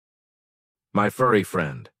My furry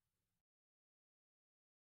friend.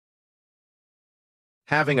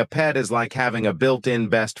 Having a pet is like having a built-in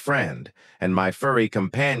best friend, and my furry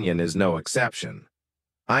companion is no exception.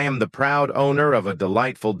 I am the proud owner of a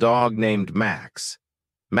delightful dog named Max.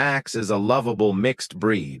 Max is a lovable mixed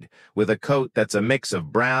breed, with a coat that's a mix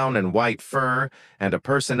of brown and white fur and a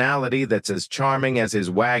personality that's as charming as his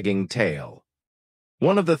wagging tail.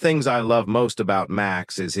 One of the things I love most about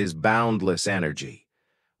Max is his boundless energy.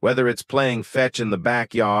 Whether it's playing fetch in the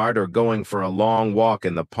backyard or going for a long walk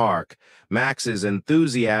in the park, Max's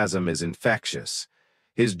enthusiasm is infectious.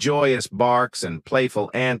 His joyous barks and playful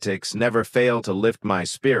antics never fail to lift my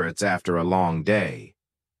spirits after a long day.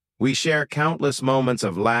 We share countless moments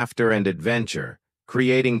of laughter and adventure,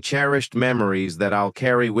 creating cherished memories that I'll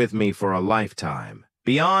carry with me for a lifetime.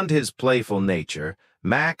 Beyond his playful nature,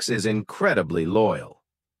 Max is incredibly loyal.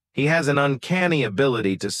 He has an uncanny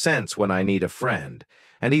ability to sense when I need a friend,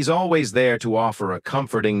 and he's always there to offer a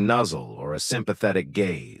comforting nuzzle or a sympathetic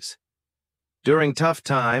gaze. During tough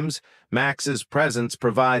times, Max's presence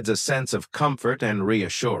provides a sense of comfort and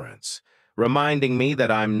reassurance, reminding me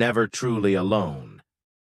that I'm never truly alone.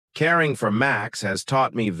 Caring for Max has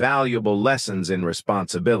taught me valuable lessons in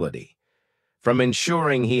responsibility. From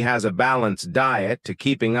ensuring he has a balanced diet to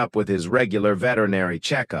keeping up with his regular veterinary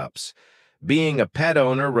checkups, being a pet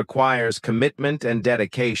owner requires commitment and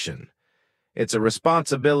dedication. It's a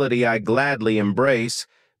responsibility I gladly embrace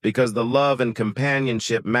because the love and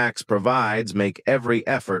companionship Max provides make every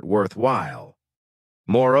effort worthwhile.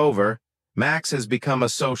 Moreover, Max has become a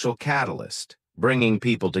social catalyst, bringing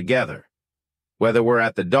people together. Whether we're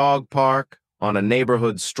at the dog park, on a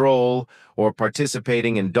neighborhood stroll, or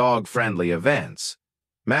participating in dog-friendly events,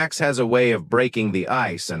 Max has a way of breaking the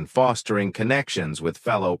ice and fostering connections with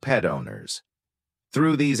fellow pet owners.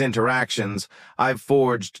 Through these interactions, I've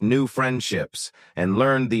forged new friendships and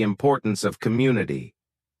learned the importance of community,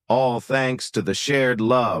 all thanks to the shared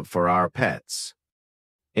love for our pets.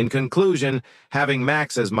 In conclusion, having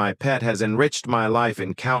Max as my pet has enriched my life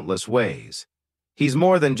in countless ways. He's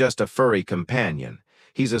more than just a furry companion.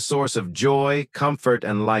 He's a source of joy, comfort,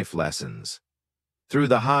 and life lessons. Through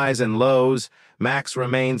the highs and lows, Max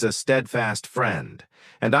remains a steadfast friend,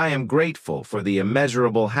 and I am grateful for the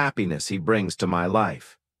immeasurable happiness he brings to my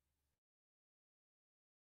life.